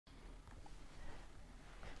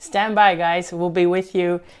Stand by, guys. We'll be with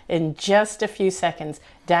you in just a few seconds.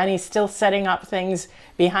 Danny's still setting up things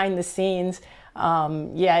behind the scenes.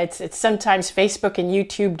 Yeah, it's sometimes Facebook and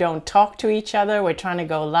YouTube don't talk to each other. We're trying to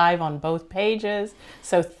go live on both pages.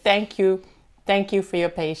 So thank you for your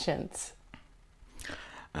patience.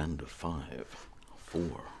 And 5, 4,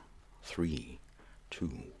 3,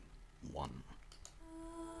 2, 1.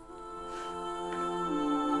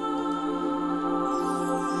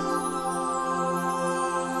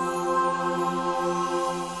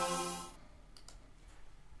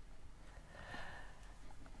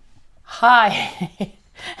 Hi,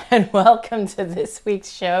 and welcome to this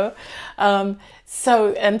week's show. And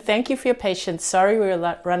thank you for your patience. Sorry we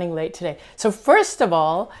were running late today. So first of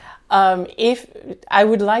all, if I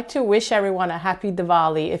would like to wish everyone a happy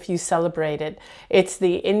Diwali if you celebrate it. It's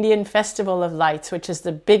the Indian Festival of Lights, which is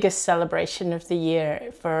the biggest celebration of the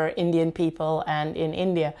year for Indian people and in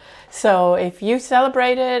India. So if you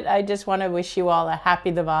celebrate it, I just want to wish you all a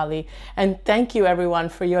happy Diwali. And thank you everyone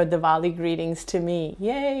for your Diwali greetings to me.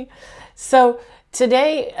 Yay! So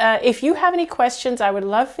today, if you have any questions, I would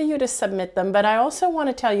love for you to submit them. But I also want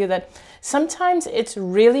to tell you that sometimes it's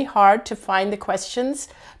really hard to find the questions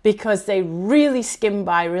because they really skim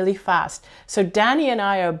by really fast. So Danny and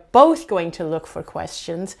I are both going to look for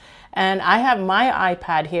questions. And I have my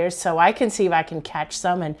iPad here so I can see if I can catch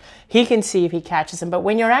some and he can see if he catches them. But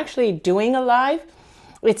when you're actually doing a live,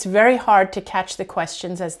 it's very hard to catch the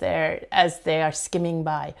questions as they are skimming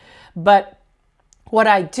by. But what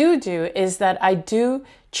I do is that I do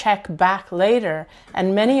check back later,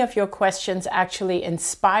 and many of your questions actually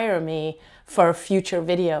inspire me for future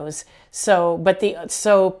videos. So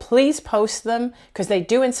please post them because they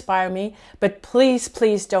do inspire me, but please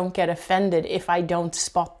don't get offended if I don't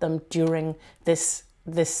spot them during this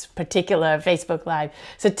particular Facebook Live.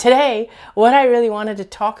 So today, what I really wanted to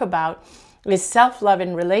talk about is self-love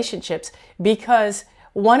in relationships, because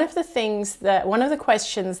one of the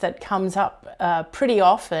questions that comes up pretty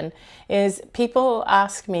often is people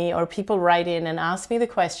ask me, or people write in and ask me the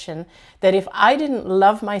question that if I didn't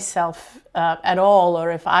love myself at all,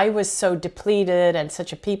 or if I was so depleted and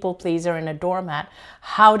such a people pleaser and a doormat,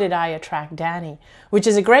 how did I attract Danny? Which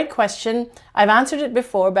is a great question. I've answered it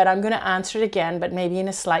before, but I'm going to answer it again, but maybe in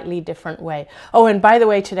a slightly different way. Oh, and by the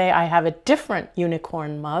way, today I have a different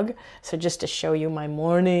unicorn mug. So just to show you my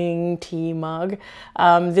morning tea mug.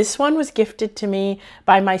 This one was gifted to me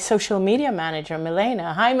by my social media manager,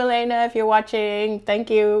 Milena. Hi, Milena, if you're watching. Thank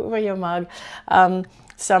you for your mug.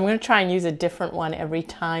 So I'm going to try and use a different one every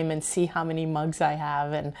time and see how many mugs I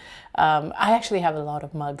have. And I actually have a lot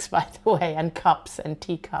of mugs, by the way, and cups and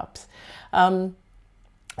teacups. Oh,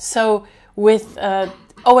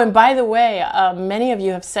 and by the way, many of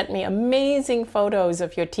you have sent me amazing photos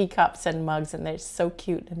of your teacups and mugs, and they're so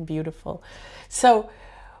cute and beautiful. So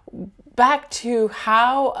back to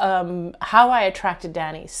how I attracted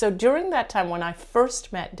Danny. So during that time when I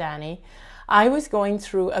first met Danny, I was going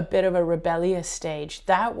through a bit of a rebellious stage.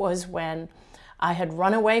 That was when I had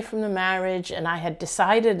run away from the marriage, and I had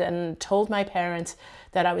decided and told my parents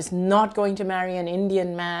that I was not going to marry an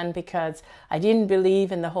Indian man because I didn't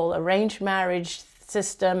believe in the whole arranged marriage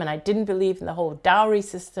system, and I didn't believe in the whole dowry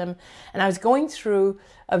system. And I was going through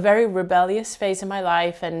a very rebellious phase in my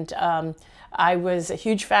life, and I was a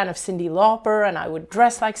huge fan of Cyndi Lauper, and I would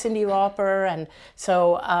dress like Cyndi Lauper. And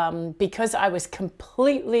so because I was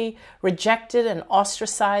completely rejected and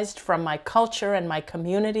ostracized from my culture and my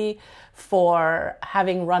community for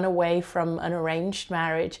having run away from an arranged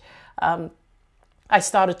marriage, I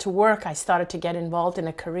started to work, I started to get involved in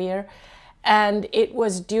a career. And it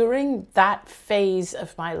was during that phase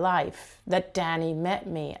of my life that Danny met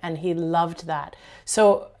me, and he loved that.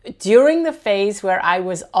 So during the phase where I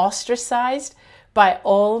was ostracized by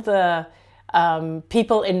all the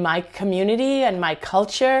people in my community and my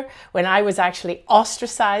culture, when I was actually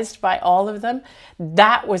ostracized by all of them,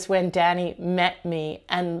 that was when Danny met me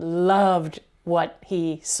and loved what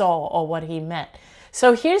he saw or what he met.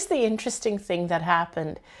 So here's the interesting thing that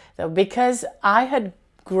happened, though, because I had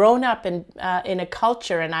grown up in a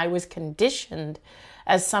culture, and I was conditioned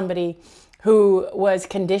as somebody who was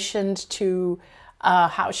conditioned to,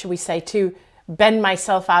 to bend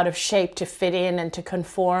myself out of shape to fit in and to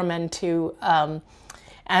conform and to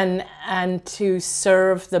and to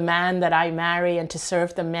serve the man that I marry and to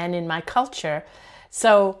serve the men in my culture.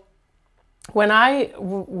 So when I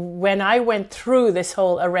went through this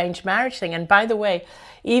whole arranged marriage thing, and by the way,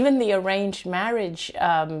 even the arranged marriage,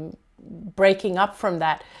 breaking up from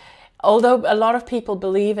that, although a lot of people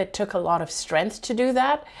believe it took a lot of strength to do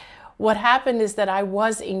that, what happened is that I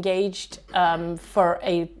was engaged for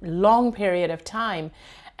a long period of time,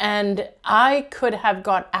 And I could have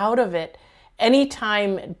got out of it any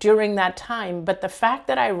time during that time. But the fact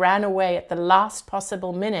that I ran away at the last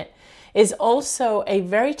possible minute is also a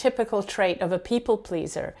very typical trait of a people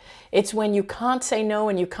pleaser. It's when you can't say no,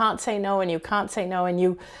 and you can't say no, and you can't say no, and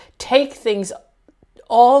you take things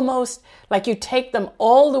almost like you take them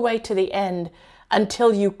all the way to the end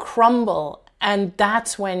until you crumble. And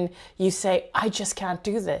that's when you say, I just can't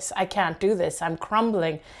do this. I can't do this. I'm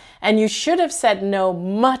crumbling. And you should have said no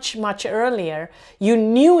much, much earlier. You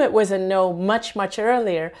knew it was a no much, much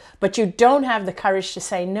earlier, but you don't have the courage to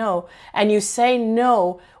say no. And you say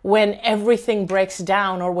no when everything breaks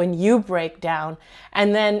down or when you break down.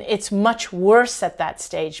 And then it's much worse at that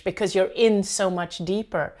stage because you're in so much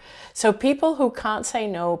deeper. So people who can't say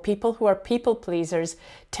no, people who are people pleasers,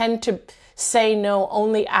 tend to say no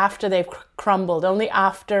only after they've crumbled, only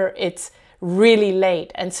after it's really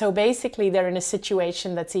late. And so basically they're in a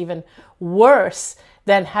situation that's even worse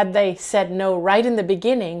than had they said no right in the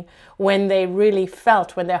beginning, when they really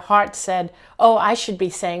felt, when their heart said, oh, I should be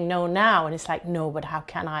saying no now. And it's like, no, but how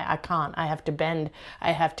can I? I can't. I have to bend.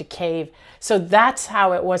 I have to cave. So that's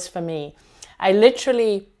how it was for me. I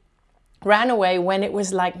literally ran away when it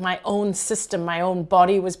was like my own system, my own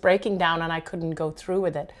body was breaking down and I couldn't go through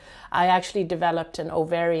with it. I actually developed an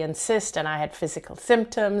ovarian cyst and I had physical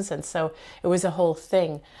symptoms, and so it was a whole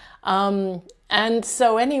thing. And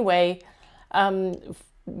so anyway,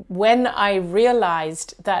 when I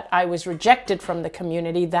realized that I was rejected from the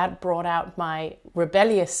community, that brought out my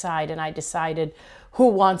rebellious side, and I decided, who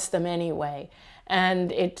wants them anyway?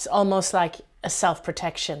 And it's almost like a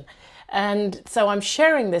self-protection. And so I'm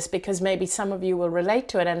sharing this because maybe some of you will relate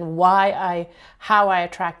to it and how I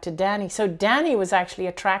attracted Danny. So Danny was actually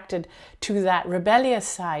attracted to that rebellious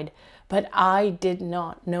side, but I did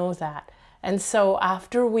not know that. And so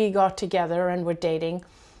after we got together and were dating,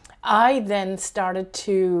 I then started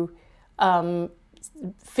to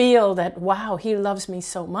feel that, wow, he loves me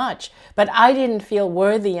so much, but I didn't feel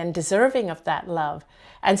worthy and deserving of that love.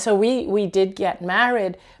 And so we did get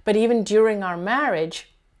married, but even during our marriage,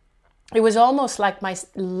 it was almost like my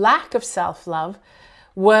lack of self-love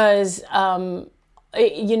was,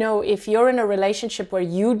 if you're in a relationship where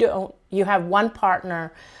you have one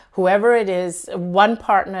partner, whoever it is, one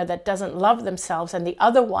partner that doesn't love themselves and the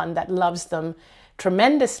other one that loves them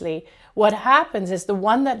tremendously, what happens is the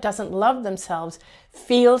one that doesn't love themselves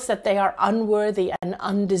feels that they are unworthy and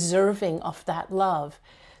undeserving of that love.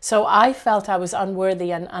 So I felt I was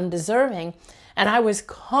unworthy and undeserving, and I was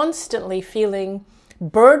constantly feeling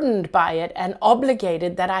burdened by it and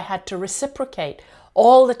obligated that I had to reciprocate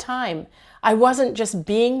all the time. I wasn't just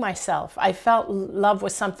being myself. I felt love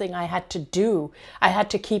was something I had to do. I had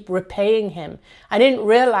to keep repaying him. I didn't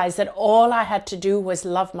realize that all I had to do was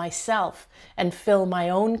love myself and fill my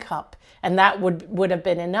own cup, and that would have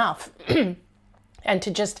been enough. And to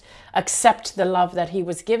just accept the love that he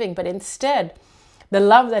was giving. But instead, the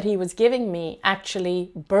love that he was giving me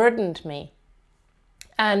actually burdened me.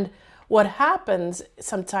 And what happens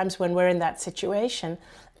sometimes when we're in that situation,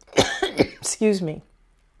 excuse me,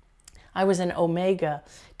 I was in Omega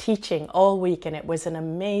teaching all week, and it was an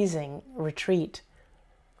amazing retreat.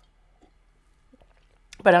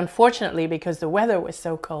 But unfortunately, because the weather was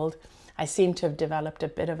so cold, I seem to have developed a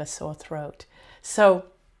bit of a sore throat. So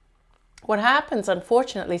what happens,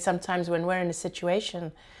 unfortunately, sometimes when we're in a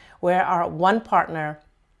situation where our partner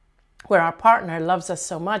loves us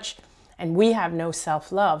so much and we have no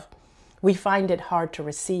self-love, we find it hard to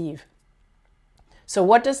receive. So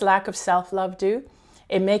what does lack of self-love do?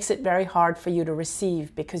 It makes it very hard for you to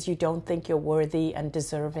receive because you don't think you're worthy and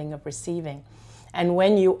deserving of receiving. And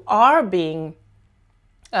when you are being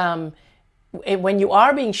showered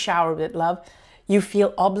with love, you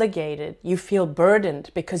feel obligated, you feel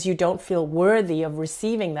burdened because you don't feel worthy of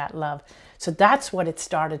receiving that love. So that's what it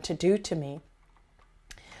started to do to me.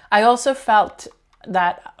 I also felt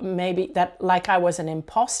that like I was an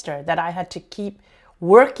imposter, that I had to keep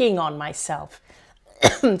working on myself.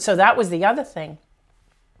 So that was the other thing.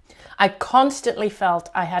 I constantly felt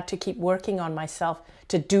I had to keep working on myself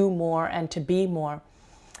to do more and to be more.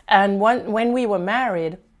 And when we were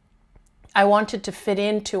married, I wanted to fit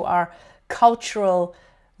into our cultural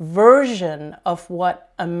version of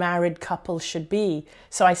what a married couple should be.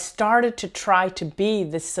 So I started to try to be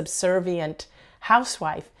this subservient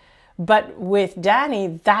housewife. But with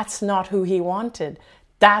Danny, that's not who he wanted.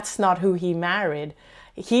 That's not who he married.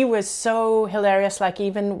 He was so hilarious. Like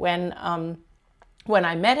even when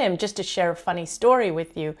I met him, just to share a funny story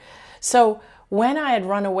with you. So when I had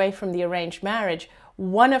run away from the arranged marriage,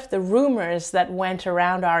 one of the rumors that went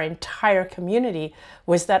around our entire community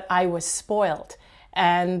was that I was spoiled.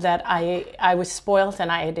 and that I was spoiled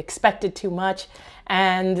and I had expected too much.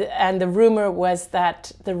 And the rumor was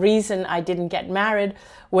that the reason I didn't get married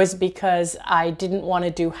was because I didn't want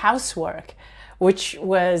to do housework, which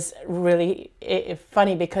was really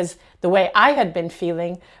funny because the way I had been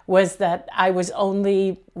feeling was that I was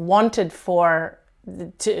only wanted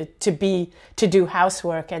to do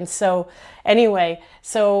housework. And so anyway,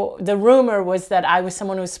 so the rumor was that I was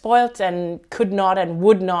someone who was spoiled and could not and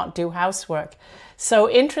would not do housework. So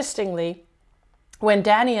interestingly, when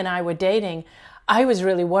Danny and I were dating, I was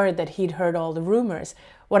really worried that he'd heard all the rumors.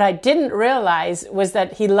 What I didn't realize was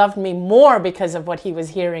that he loved me more because of what he was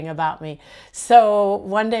hearing about me. So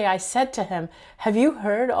one day I said to him, have you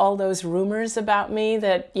heard all those rumors about me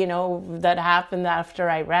that, that happened after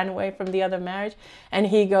I ran away from the other marriage? And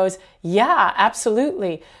he goes, yeah,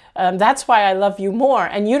 absolutely. That's why I love you more.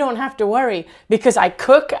 And you don't have to worry because I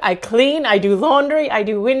cook, I clean, I do laundry, I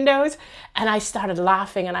do windows. And I started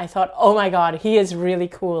laughing and I thought, oh my God, he is really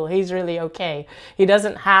cool. He's really okay. He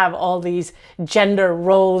doesn't have all these gender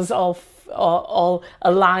roles all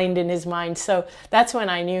aligned in his mind. So that's when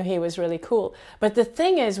I knew he was really cool. But the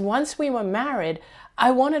thing is, once we were married,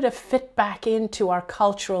 I wanted to fit back into our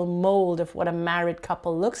cultural mold of what a married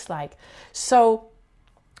couple looks like. So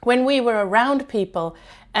when we were around people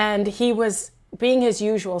and he was being his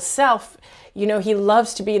usual self, he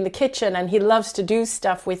loves to be in the kitchen and he loves to do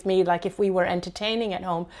stuff with me. Like if we were entertaining at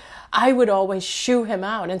home, I would always shoo him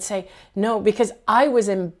out and say no, because I was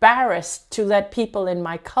embarrassed to let people in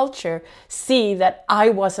my culture see that I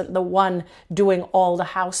wasn't the one doing all the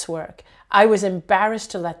housework. I was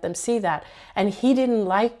embarrassed to let them see that. And he didn't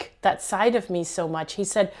like that side of me so much. He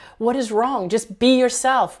said, what is wrong? Just be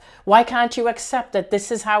yourself. Why can't you accept that this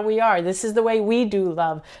is how we are? This is the way we do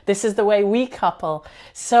love. This is the way we couple.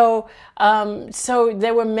 So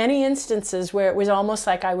there were many instances where it was almost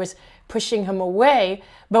like I was pushing him away.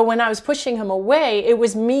 But when I was pushing him away, it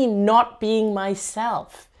was me not being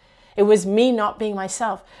myself. It was me not being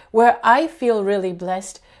myself. Where I feel really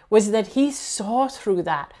blessed was that he saw through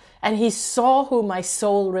that. And he saw who my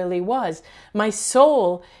soul really was. My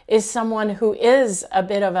soul is someone who is a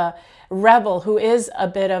bit of a rebel, who is a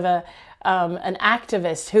bit of an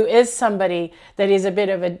activist, who is somebody that is a bit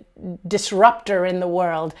of a disruptor in the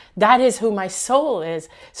world. That is who my soul is.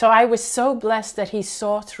 So I was so blessed that he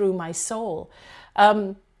saw through my soul.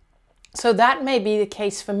 So that may be the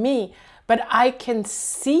case for me, but I can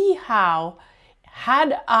see how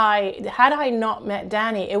had I not met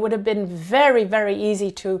Danny, it would have been very, very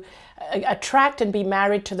easy to attract and be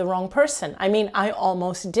married to the wrong person. I mean, I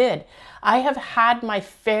almost did. I have had my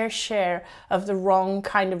fair share of the wrong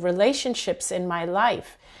kind of relationships in my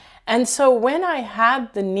life. And so when I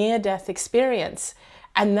had the near-death experience,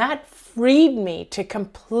 and that freed me to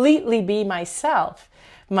completely be myself,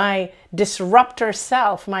 my disruptor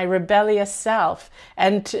self, my rebellious self,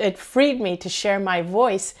 and it freed me to share my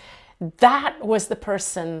voice, that was the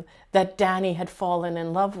person that Danny had fallen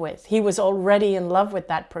in love with. He was already in love with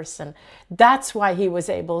that person. That's why he was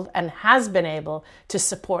able and has been able to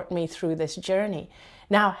support me through this journey.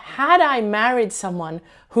 Now, had I married someone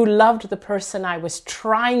who loved the person I was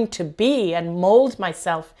trying to be and mold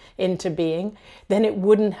myself into being, then it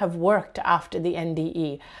wouldn't have worked after the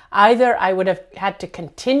NDE. Either I would have had to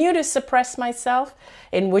continue to suppress myself,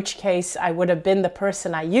 in which case I would have been the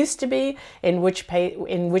person I used to be, in which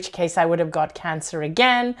case I would have got cancer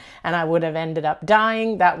again, and I would have ended up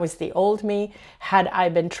dying. That was the old me, had I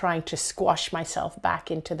been trying to squash myself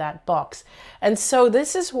back into that box. And so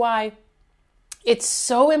this is why it's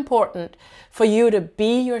so important for you to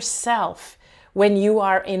be yourself when you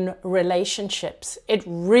are in relationships. It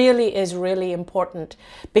really is really important,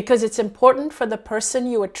 because it's important for the person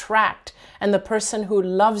you attract and the person who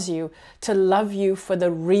loves you to love you for the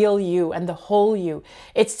real you and the whole you.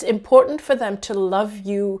 It's important for them to love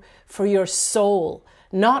you for your soul,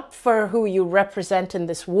 not for who you represent in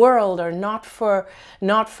this world, or not for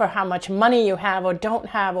how much money you have or don't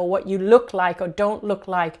have, or what you look like or don't look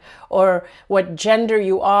like, or what gender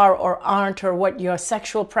you are or aren't, or what your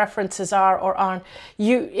sexual preferences are or aren't.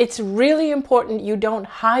 It's really important you don't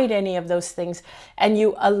hide any of those things, and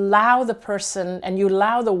you allow the person and you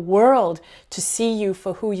allow the world to see you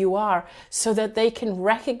for who you are, so that they can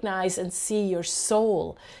recognize and see your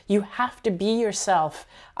soul. You have to be yourself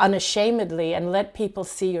unashamedly and let people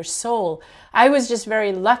see your soul. I was just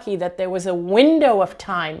very lucky that there was a window of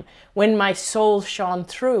time when my soul shone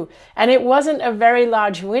through, and it wasn't a very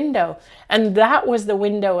large window, and that was the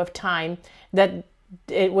window of time that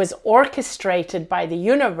it was orchestrated by the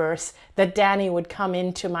universe that Danny would come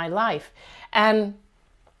into my life. And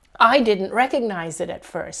I didn't recognize it at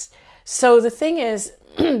first. So the thing is,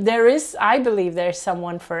 I believe there's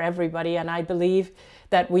someone for everybody, and I believe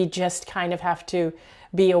that we just kind of have to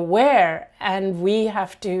be aware, and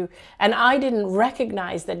I didn't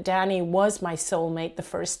recognize that Danny was my soulmate the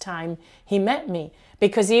first time he met me,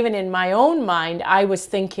 because even in my own mind, I was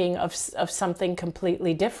thinking of something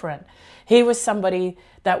completely different. He was somebody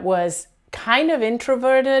that was kind of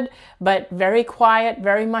introverted, but very quiet,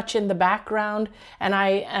 very much in the background.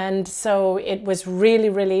 And so it was really,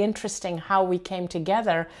 really interesting how we came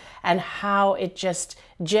together and how it just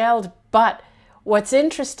gelled. But what's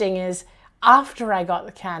interesting is, after I got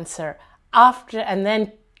the cancer, and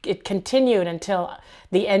then it continued until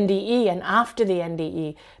the NDE, and after the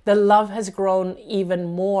NDE, the love has grown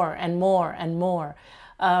even more and more and more.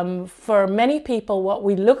 For many people, what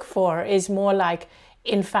we look for is more like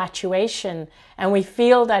infatuation, and we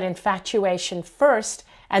feel that infatuation first,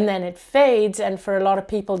 and then it fades, and for a lot of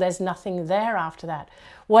people there's nothing there after that.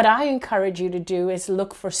 What I encourage you to do is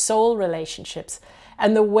look for soul relationships.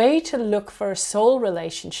 And the way to look for a soul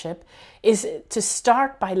relationship is to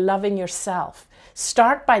start by loving yourself.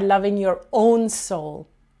 Start by loving your own soul.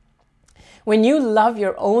 When you love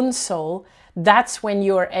your own soul, that's when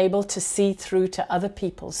you are able to see through to other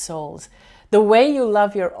people's souls. The way you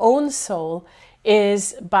love your own soul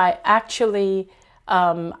is by actually,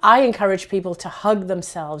 I encourage people to hug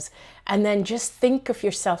themselves and then just think of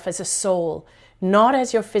yourself as a soul, not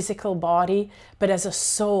as your physical body, but as a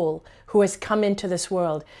soul who has come into this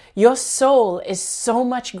world. Your soul is so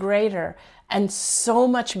much greater and so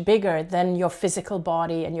much bigger than your physical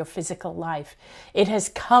body and your physical life. It has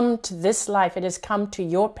come to this life. It has come to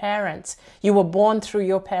your parents. You were born through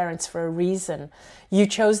your parents for a reason. You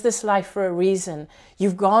chose this life for a reason.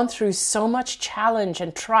 You've gone through so much challenge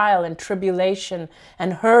and trial and tribulation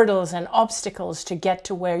and hurdles and obstacles to get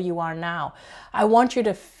to where you are now. I want you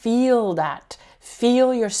to feel that.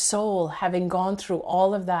 Feel your soul having gone through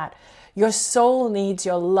all of that. Your soul needs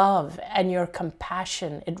your love and your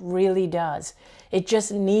compassion. It really does. It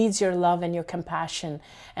just needs your love and your compassion.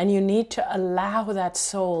 And you need to allow that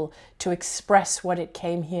soul to express what it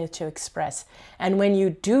came here to express. And when you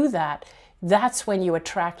do that, that's when you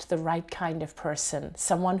attract the right kind of person,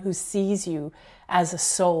 someone who sees you as a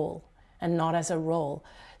soul and not as a role.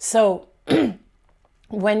 So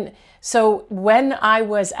when I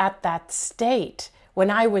was at that state,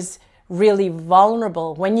 when I was really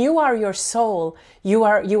vulnerable, when you are your soul, you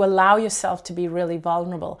allow yourself to be really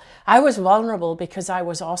vulnerable. I was vulnerable because I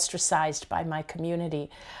was ostracized by my community.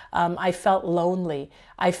 I felt lonely.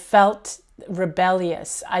 I felt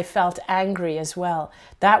rebellious. I felt angry as well.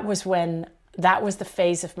 That was the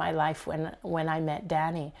phase of my life when I met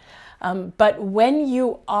Danny. But when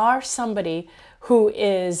you are somebody who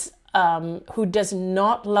does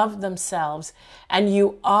not love themselves, and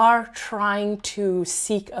you are trying to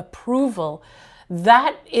seek approval,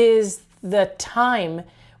 that is the time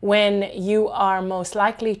when you are most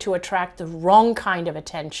likely to attract the wrong kind of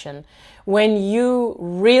attention. When you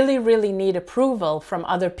really, really need approval from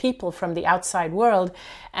other people, from the outside world,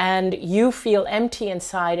 and you feel empty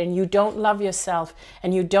inside, and you don't love yourself,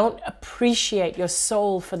 and you don't appreciate your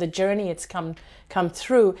soul for the journey it's come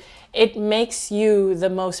through, it makes you the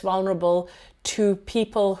most vulnerable to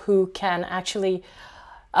people who can actually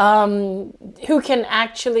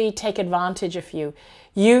take advantage of you.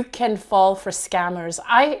 You can fall for scammers.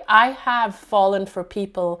 I have fallen for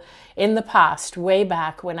people in the past, way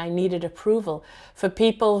back when I needed approval, for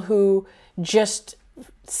people who just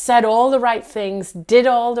said all the right things, did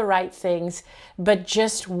all the right things, but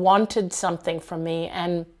just wanted something from me.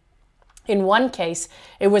 And in one case,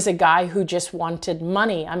 it was a guy who just wanted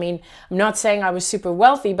money. I mean, I'm not saying I was super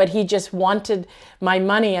wealthy, but he just wanted my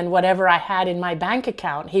money and whatever I had in my bank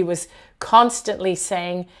account. He was constantly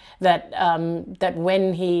saying that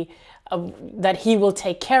that he will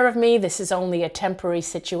take care of me. This is only a temporary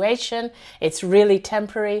situation. It's really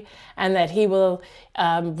temporary. And that he will,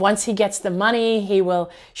 once he gets the money, he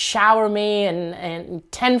will shower me and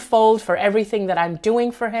tenfold for everything that I'm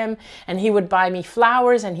doing for him. And he would buy me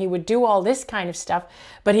flowers, and he would do all this kind of stuff.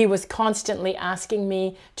 But he was constantly asking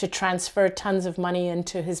me to transfer tons of money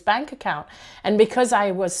into his bank account. And because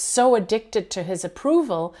I was so addicted to his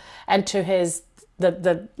approval and to his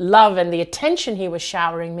the love and the attention he was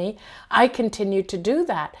showering me, I continued to do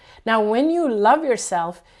that. Now, when you love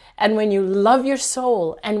yourself, and when you love your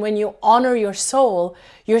soul, and when you honor your soul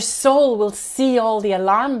will see all the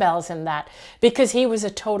alarm bells in that, because he was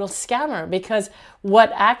a total scammer. Because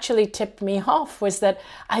what actually tipped me off was that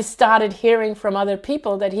I started hearing from other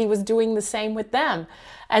people that he was doing the same with them.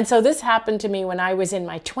 And so this happened to me when I was in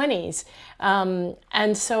my 20s.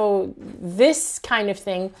 And so this kind of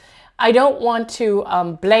thing, I don't want to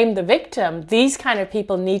blame the victim. These kind of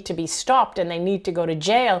people need to be stopped, and they need to go to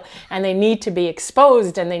jail, and they need to be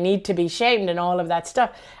exposed, and they need to be shamed, and all of that stuff.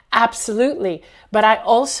 Absolutely. But I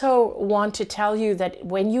also want to tell you that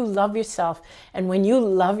when you love yourself, and when you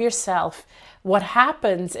love yourself, what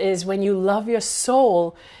happens is when you love your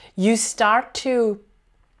soul, you start to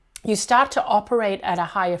operate at a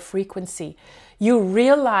higher frequency. You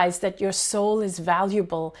realize that your soul is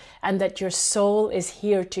valuable and that your soul is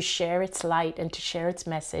here to share its light and to share its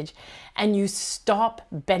message. And you stop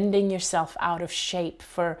bending yourself out of shape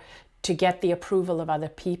to get the approval of other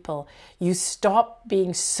people. You stop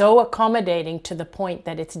being so accommodating to the point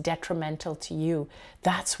that it's detrimental to you.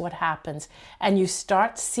 That's what happens. And you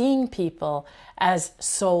start seeing people as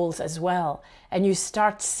souls as well. And you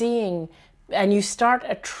start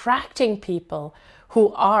attracting people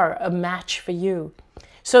who are a match for you.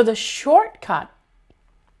 So the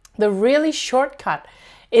really shortcut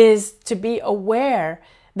is to be aware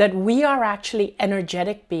that we are actually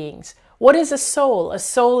energetic beings. What is a soul? A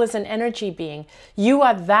soul is an energy being. You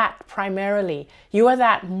are that primarily. You are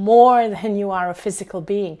that more than you are a physical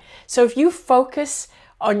being. So if you focus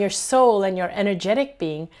on your soul and your energetic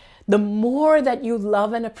being, the more that you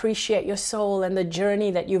love and appreciate your soul and the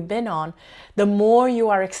journey that you've been on, the more you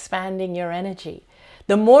are expanding your energy.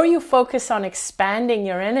 The more you focus on expanding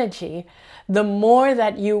your energy, the more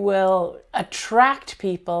that you will attract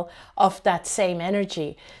people of that same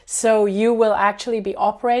energy. So you will actually be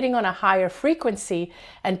operating on a higher frequency,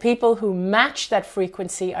 and people who match that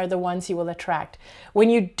frequency are the ones you will attract. When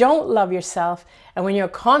you don't love yourself, and when you're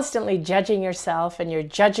constantly judging yourself, and you're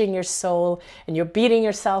judging your soul, and you're beating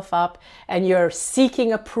yourself up, and you're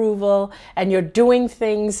seeking approval, and you're doing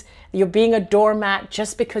things, you're being a doormat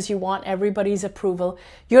just because you want everybody's approval,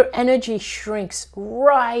 your energy shrinks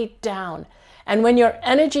right down. And when your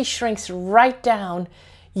energy shrinks right down,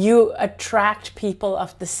 you attract people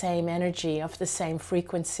of the same energy, of the same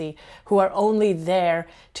frequency, who are only there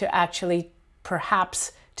to actually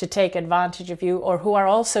perhaps to take advantage of you, or who are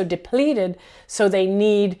also depleted, so they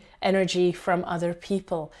need energy from other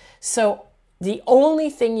people. So the only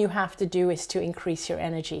thing you have to do is to increase your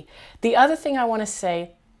energy. The other thing I want to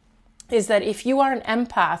say is that if you are an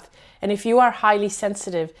empath and if you are highly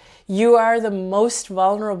sensitive, you are the most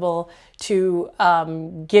vulnerable to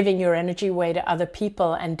giving your energy away to other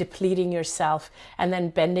people and depleting yourself and then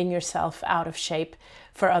bending yourself out of shape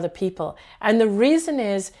for other people. And the reason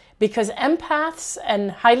is because empaths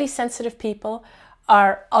and highly sensitive people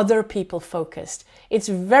are other people focused. It's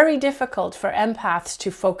very difficult for empaths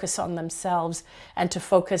to focus on themselves and to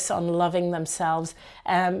focus on loving themselves.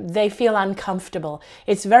 They feel uncomfortable.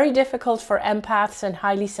 It's very difficult for empaths and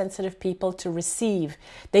highly sensitive people to receive.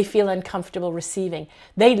 They feel uncomfortable receiving.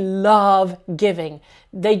 They love giving.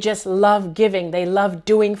 They just love giving. They love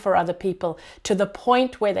doing for other people to the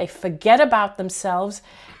point where they forget about themselves,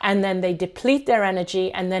 and then they deplete their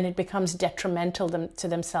energy, and then it becomes detrimental to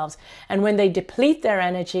themselves. And when they deplete their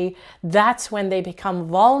energy, that's when they become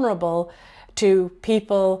vulnerable to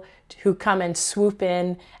people who come and swoop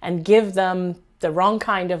in and give them the wrong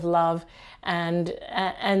kind of love. And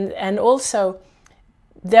also,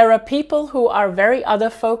 there are people who are very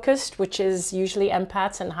other focused, which is usually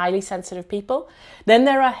empaths and highly sensitive people. Then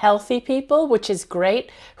there are healthy people, which is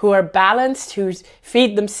great, who are balanced, who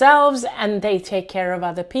feed themselves and they take care of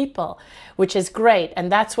other people, which is great.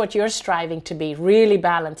 And that's what you're striving to be, really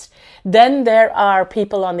balanced. Then there are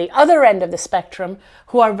people on the other end of the spectrum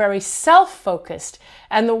who are very self-focused.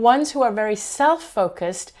 And the ones who are very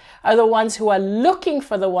self-focused are the ones who are looking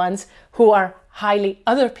for the ones who are highly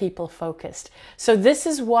other people focused. So this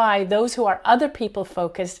is why those who are other people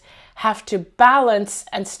focused have to balance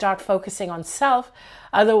and start focusing on self.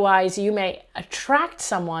 Otherwise, you may attract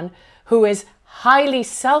someone who is highly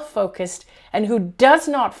self-focused and who does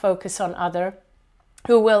not focus on other,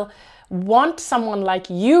 who will want someone like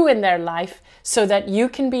you in their life so that you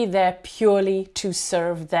can be there purely to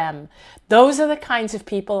serve them. Those are the kinds of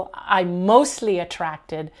people I mostly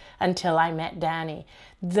attracted until I met Danny.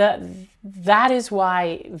 That is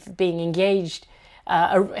why being engaged,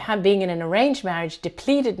 being in an arranged marriage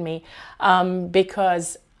depleted me,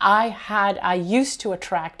 because I used to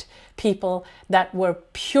attract people that were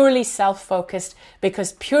purely self-focused,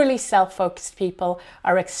 because purely self-focused people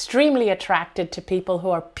are extremely attracted to people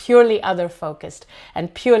who are purely other-focused,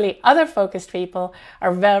 and purely other-focused people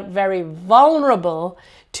are very vulnerable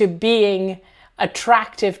to being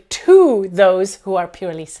attractive to those who are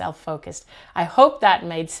purely self-focused. I hope that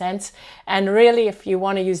made sense. And really, if you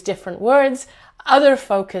want to use different words,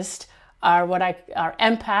 other-focused are are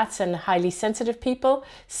empaths and highly sensitive people.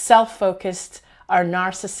 Self-focused are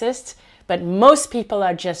narcissists. but most people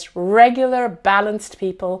are just regular, balanced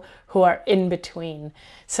people who are in between.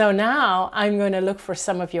 So now I'm going to look for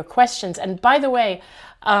some of your questions. And by the way,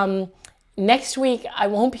 next week, I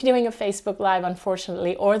won't be doing a Facebook Live,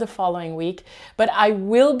 unfortunately, or the following week, but I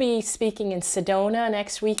will be speaking in Sedona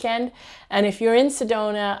next weekend. And if you're in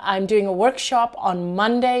Sedona, I'm doing a workshop on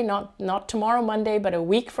Monday, not tomorrow Monday, but a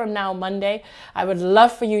week from now Monday. I would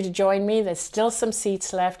love for you to join me. There's still some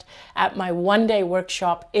seats left at my one-day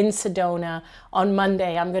workshop in Sedona on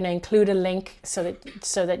Monday. I'm going to include a link so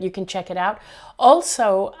that you can check it out.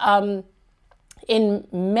 Also, in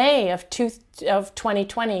May of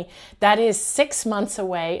 2020, that is 6 months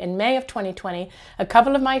away, in May of 2020, a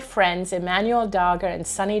couple of my friends, Emmanuel Dager and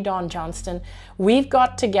Sunny Dawn Johnston, we've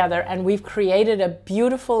got together and we've created a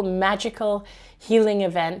beautiful, magical healing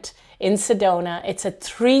event in Sedona. It's a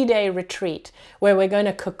 3-day retreat where we're going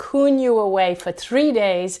to cocoon you away for 3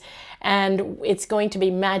 days. And it's going to be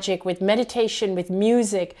magic with meditation, with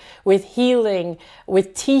music, with healing,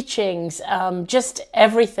 with teachings, just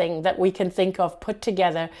everything that we can think of put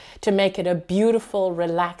together to make it a beautiful,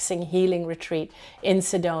 relaxing, healing retreat in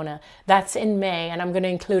Sedona. That's in May, and I'm going to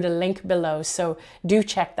include a link below, so do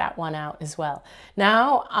check that one out as well.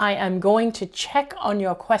 Now I am going to check on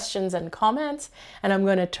your questions and comments, and I'm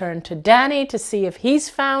going to turn to Danny to see if he's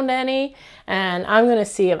found any, and I'm going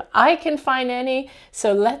to see if I can find any.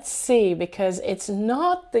 So let's see, because it's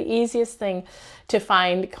not the easiest thing to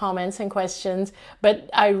find comments and questions, but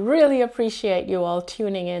I really appreciate you all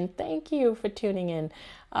tuning in. Thank you for tuning in.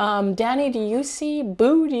 Danny, do you see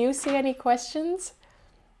any questions?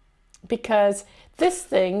 Because this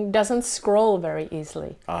thing doesn't scroll very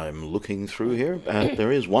easily. I'm looking through here.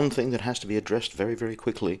 There is one thing that has to be addressed very, very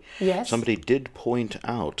quickly. Yes. Somebody did point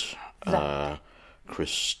out,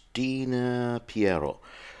 Christina Piero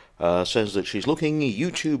says that she's looking.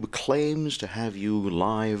 YouTube claims to have you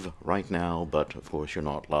live right now, but of course you're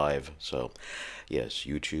not live. So yes,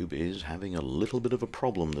 YouTube is having a little bit of a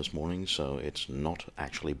problem this morning, so it's not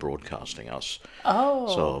actually broadcasting us. Oh.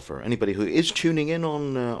 So for anybody who is tuning in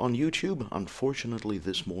on YouTube, unfortunately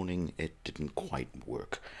this morning it didn't quite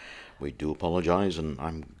work. We do apologize, and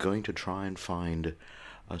I'm going to try and find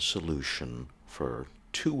a solution for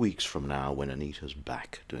 2 weeks from now when Anita's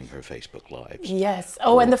back doing her Facebook Lives. Yes.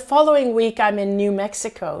 Oh, and the following week I'm in New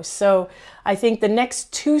Mexico. So I think the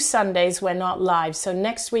next 2 Sundays we're not live. So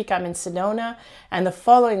next week I'm in Sedona, and the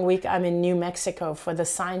following week I'm in New Mexico for the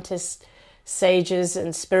Scientists, Sages,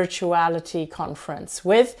 and Spirituality Conference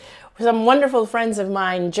with some wonderful friends of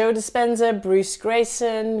mine, Joe Dispenza, Bruce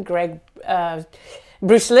Grayson,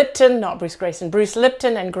 Bruce Lipton,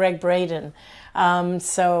 and Greg Braden.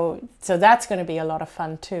 So that's going to be a lot of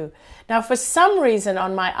fun too. Now, for some reason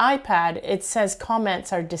on my iPad, it says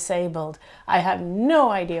comments are disabled. I have no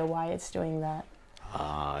idea why it's doing that.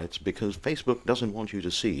 It's because Facebook doesn't want you to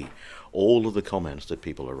see all of the comments that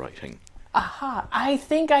people are writing. Aha, I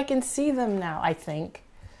think I can see them now, I think.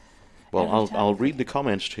 Well, I'll read the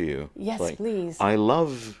comments to you. Yes, please. I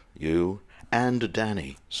love you and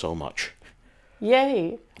Danny so much.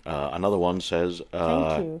 Yay. Another one says,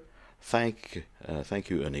 Thank you. Thank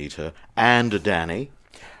you, Anita and Danny.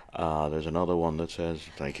 There's another one that says,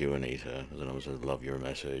 thank you, Anita. There's another one that says, love your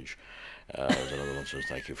message. There's another one that says,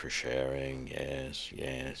 thank you for sharing.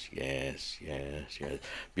 Yes.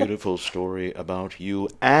 Beautiful story about you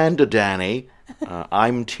and Danny.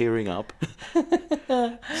 I'm tearing up.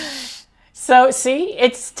 So, see,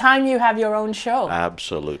 it's time you have your own show.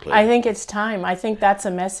 Absolutely. I think it's time. I think that's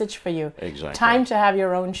a message for you. Exactly. Time to have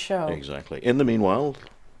your own show. Exactly. In the meanwhile,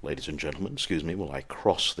 ladies and gentlemen, excuse me while I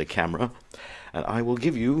cross the camera, and I will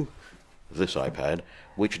give you this iPad,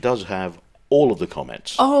 which does have all of the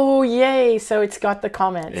comments. Oh, yay. So it's got the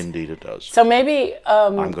comments. Indeed it does. So maybe...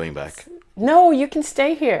 I'm going back. No, you can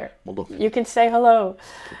stay here. Well, look. You can say hello.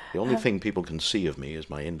 The only thing people can see of me is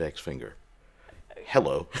my index finger.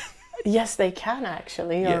 Hello. Yes, they can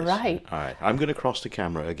actually. You're right. All right. I'm going to cross the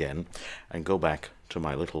camera again and go back to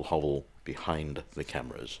my little hovel behind the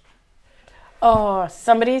cameras. Oh,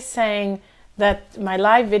 somebody's saying that my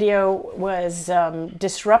live video was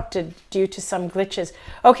disrupted due to some glitches.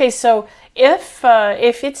 Okay, so if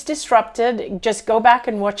it's disrupted, just go back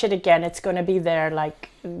and watch it again. It's going to be there like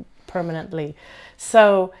permanently.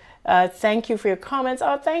 So thank you for your comments.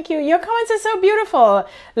 Oh, thank you. Your comments are so beautiful.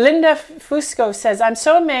 Linda Fusco says, I'm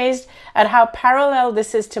so amazed at how parallel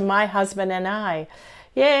this is to my husband and I.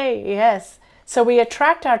 Yay, yes. So we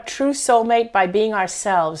attract our true soulmate by being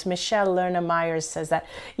ourselves. Michelle Lerner Myers says that.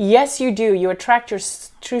 Yes, you do. You attract your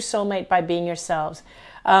true soulmate by being yourselves.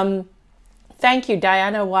 Thank you.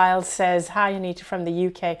 Diana Wild says, hi, Anita from the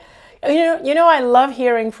UK. I love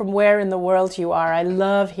hearing from where in the world you are. I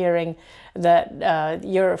love hearing that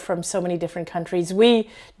you're from so many different countries. We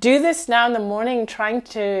do this now in the morning, trying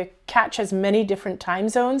to catch as many different time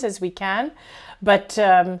zones as we can. But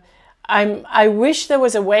I wish there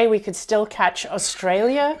was a way we could still catch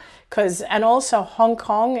Australia, and also Hong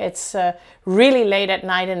Kong. It's really late at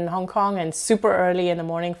night in Hong Kong and super early in the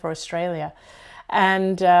morning for Australia.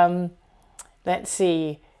 And let's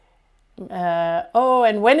see.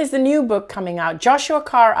 And when is the new book coming out? Joshua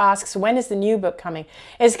Carr asks, when is the new book coming?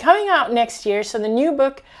 It's coming out next year. So the new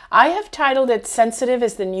book, I have titled it Sensitive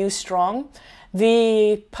is the New Strong.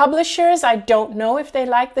 The publishers, I don't know if they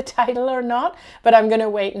like the title or not, but I'm going to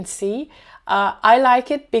wait and see. I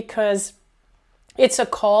like it because it's a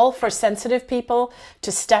call for sensitive people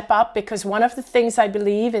to step up, because one of the things I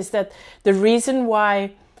believe is that the reason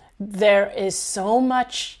why there is so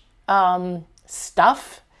much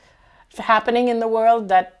stuff happening in the world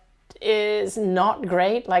that is not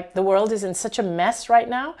great, like the world is in such a mess right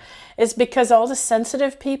now, is because all the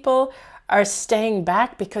sensitive people are staying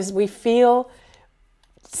back, because we feel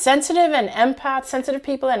sensitive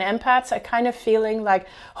people and empaths are kind of feeling like,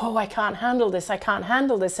 oh, I can't handle this.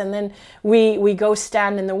 And then we go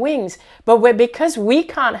stand in the wings. But because we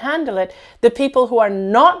can't handle it, the people who are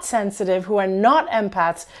not sensitive, who are not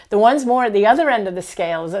empaths, the ones more at the other end of the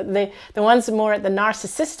scale, the ones more at the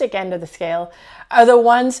narcissistic end of the scale, are the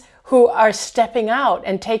ones who are stepping out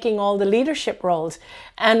and taking all the leadership roles.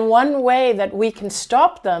 And one way that we can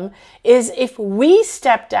stop them is if we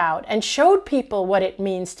stepped out and showed people what it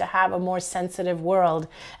means to have a more sensitive world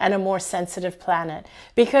and a more sensitive planet.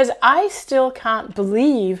 Because I still can't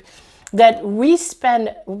believe that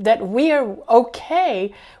we are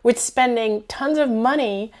okay with spending tons of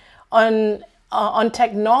money on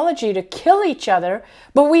technology to kill each other,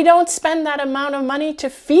 but we don't spend that amount of money to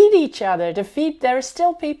feed each other. There are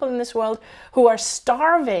still people in this world who are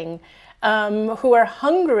starving, who are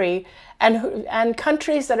hungry, and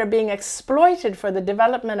countries that are being exploited for the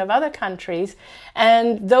development of other countries.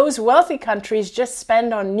 And those wealthy countries just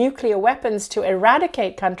spend on nuclear weapons to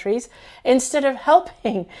eradicate countries instead of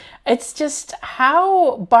helping. It's just,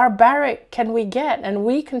 how barbaric can we get? And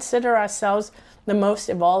we consider ourselves the most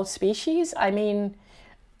evolved species. I mean,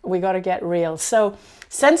 we got to get real. So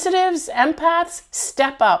sensitives, empaths,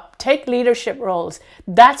 step up, take leadership roles.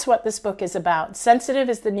 That's what this book is about. Sensitive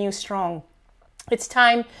is the new strong. It's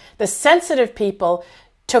time the sensitive people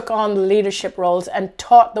took on the leadership roles and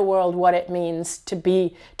taught the world what it means to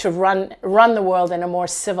run the world in a more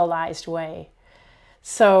civilized way.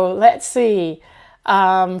 So let's see.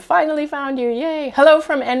 Finally found you. Yay. Hello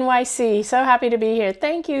from NYC. So happy to be here.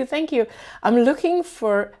 Thank you. I'm looking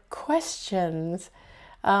for questions.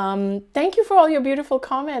 Thank you for all your beautiful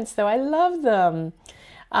comments, though. I love them.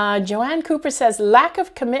 Joanne Cooper says, lack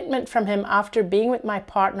of commitment from him after being with my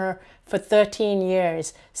partner for 13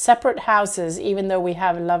 years. Separate houses, even though we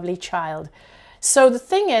have a lovely child. So the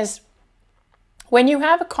thing is, when you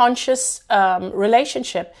have a conscious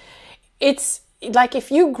relationship, it's like if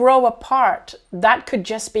you grow apart, that could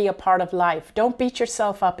just be a part of life. Don't beat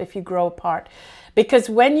yourself up if you grow apart. Because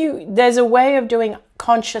there's a way of doing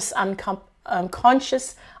conscious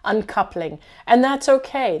uncoupling. And that's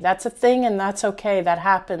okay. That's a thing, and that's okay. That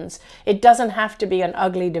happens. It doesn't have to be an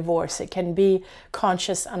ugly divorce. It can be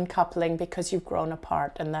conscious uncoupling because you've grown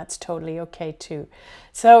apart, and that's totally okay too.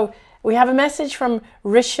 So we have a message from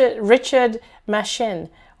Richard Machin.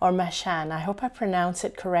 Or Mashan. I hope I pronounce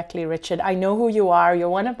it correctly, Richard. I know who you are. You're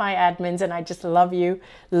one of my admins, and I just love you.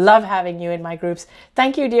 Love having you in my groups.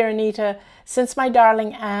 Thank you, dear Anita. Since my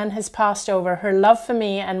darling Anne has passed over, her love for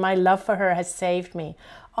me and my love for her has saved me.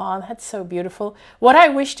 Oh, that's so beautiful. What I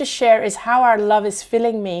wish to share is how our love is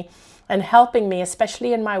filling me and helping me,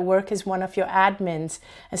 especially in my work as one of your admins,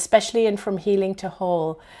 especially in From Healing to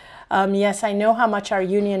Whole. Yes, I know how much our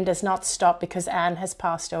union does not stop because Anne has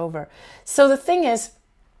passed over. So the thing is,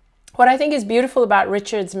 what I think is beautiful about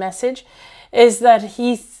Richard's message is that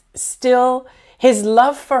his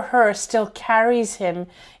love for her still carries him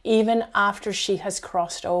even after she has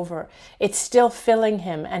crossed over. It's still filling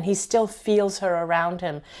him, and he still feels her around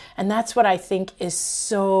him. And that's what I think is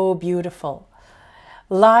so beautiful.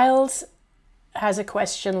 Lyles has a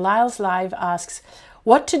question. Lyles Live asks,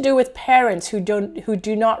 what to do with parents who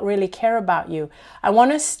do not really care about you? I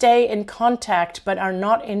want to stay in contact but are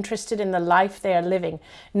not interested in the life they are living.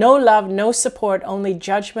 No love, no support, only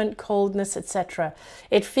judgment, coldness, etc.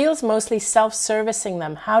 It feels mostly self-servicing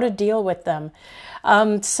them. How to deal with them?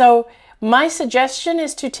 So my suggestion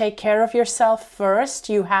is to take care of yourself first.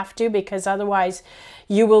 You have to, because otherwise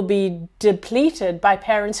you will be depleted by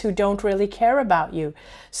parents who don't really care about you.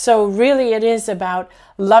 So really it is about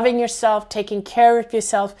loving yourself, taking care of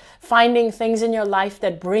yourself, finding things in your life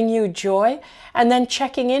that bring you joy, and then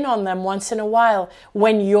checking in on them once in a while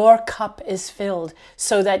when your cup is filled,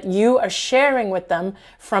 so that you are sharing with them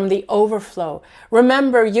from the overflow.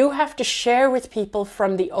 Remember, you have to share with people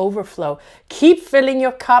from the overflow. Keep filling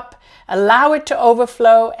your cup, allow it to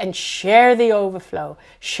overflow, and share the overflow.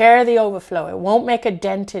 Share the overflow. It won't make a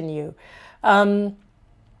dent in you.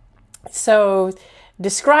 So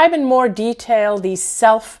describe in more detail these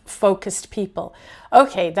self-focused people.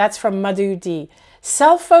 Okay, that's from Madhu D.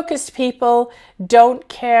 Self-focused people don't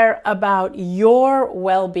care about your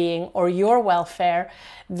well-being or your welfare.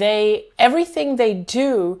 Everything they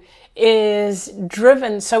do is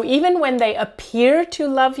driven. So even when they appear to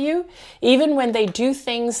love you, even when they do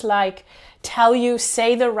things like tell you,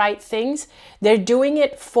 say the right things, they're doing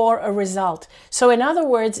it for a result. So in other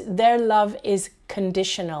words, their love is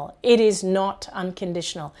conditional. It is not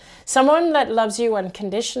unconditional. Someone that loves you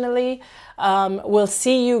unconditionally will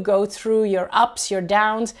see you go through your ups, your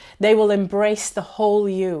downs. They will embrace the whole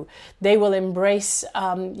you. They will embrace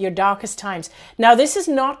your darkest times. Now, this is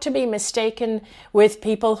not to be mistaken with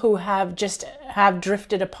people who have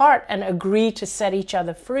drifted apart and agree to set each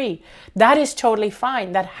other free. That is totally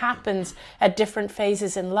fine. That happens at different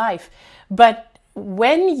phases in life. But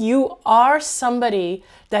when you are somebody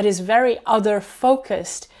that is very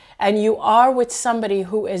other-focused and you are with somebody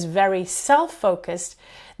who is very self-focused,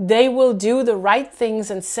 they will do the right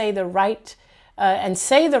things and say the right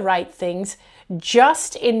things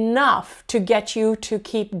just enough to get you to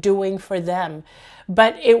keep doing for them.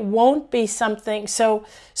 But it won't be something. So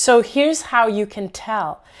here's how you can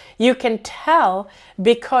tell. You can tell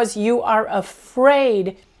because you are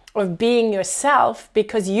afraid of being yourself,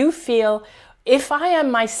 because you feel, if I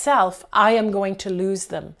am myself, I am going to lose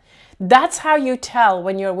them. That's how you tell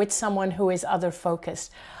when you're with someone who is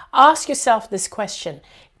other-focused. Ask yourself this question: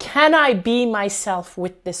 can I be myself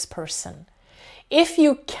with this person? If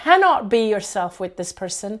you cannot be yourself with this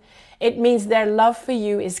person, it means their love for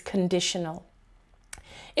you is conditional.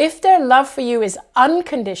 If their love for you is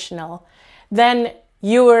unconditional, then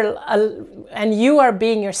you are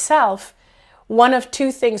being yourself, one of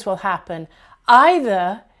two things will happen.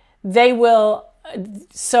 Either they will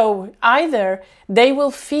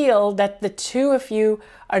feel that the two of you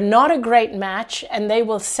are not a great match, and they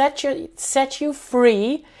will set you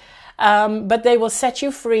free, but they will set you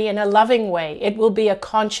free in a loving way. It will be a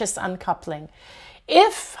conscious uncoupling.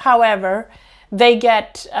 If, however,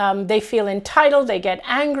 they feel entitled, they get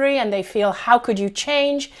angry, and they feel, how could you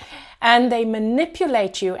change? And they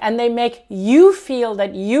manipulate you, and they make you feel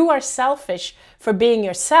that you are selfish for being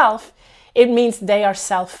yourself, it means they are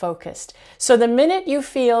self-focused. So the minute you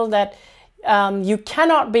feel that you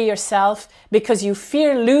cannot be yourself because you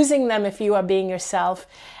fear losing them if you are being yourself,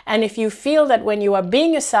 and if you feel that when you are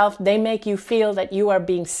being yourself, they make you feel that you are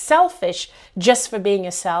being selfish just for being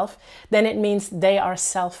yourself, then it means they are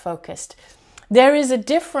self-focused. There is a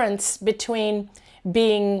difference between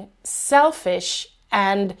being selfish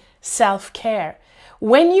and self-care.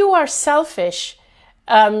 When you are selfish,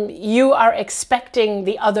 you are expecting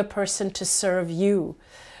the other person to serve you.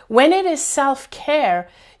 When it is self-care,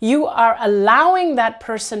 you are allowing that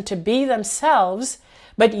person to be themselves,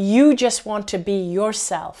 but you just want to be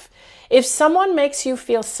yourself. If someone makes you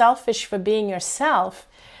feel selfish for being yourself,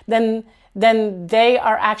 then they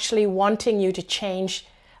are actually wanting you to change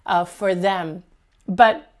for them.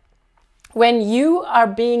 But when you are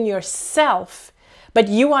being yourself, but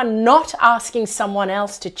you are not asking someone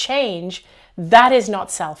else to change, that is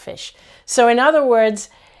not selfish. So in other words,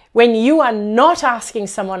 when you are not asking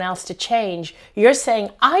someone else to change, you're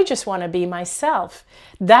saying, I just want to be myself.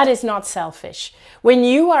 That is not selfish. When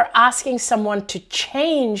you are asking someone to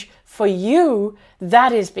change for you,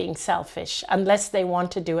 that is being selfish, unless they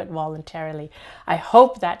want to do it voluntarily. I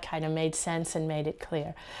hope that kind of made sense and made it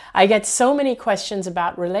clear. I get so many questions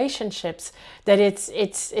about relationships that it's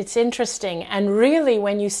interesting. And really,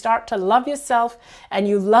 when you start to love yourself and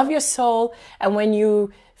you love your soul, and when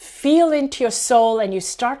you feel into your soul and you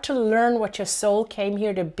start to learn what your soul came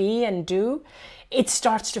here to be and do, it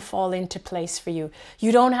starts to fall into place for you.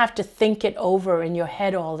 You don't have to think it over in your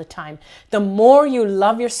head all the time. The more you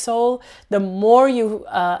love your soul, the more you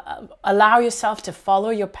allow yourself to follow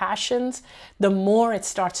your passions, the more it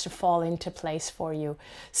starts to fall into place for you.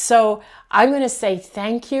 So I'm going to say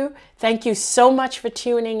thank you. Thank you so much for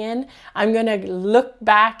tuning in. I'm going to look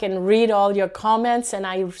back and read all your comments, and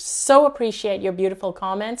I so appreciate your beautiful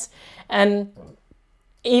comments. And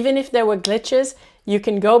even if there were glitches, you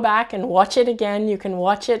can go back and watch it again. You can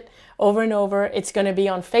watch it over and over. It's going to be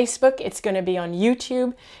on Facebook. It's going to be on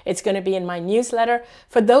YouTube. It's going to be in my newsletter.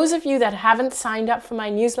 For those of you that haven't signed up for my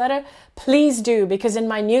newsletter, please do, because in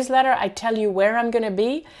my newsletter, I tell you where I'm going to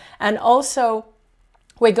be. And also,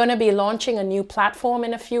 we're going to be launching a new platform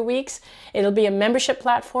in a few weeks. It'll be a membership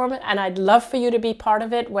platform, and I'd love for you to be part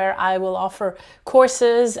of it, where I will offer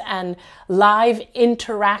courses and live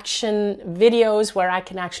interaction videos where I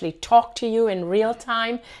can actually talk to you in real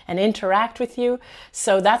time and interact with you.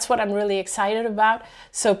 So that's what I'm really excited about.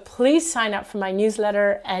 So please sign up for my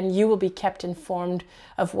newsletter and you will be kept informed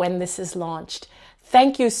of when this is launched.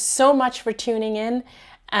 Thank you so much for tuning in.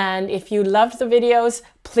 And if you loved the videos,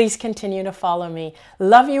 please continue to follow me.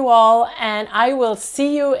 Love you all, and I will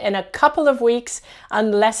see you in a couple of weeks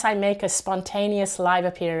unless I make a spontaneous live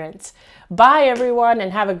appearance. Bye everyone,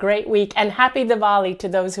 and have a great week, and happy Diwali to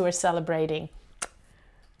those who are celebrating.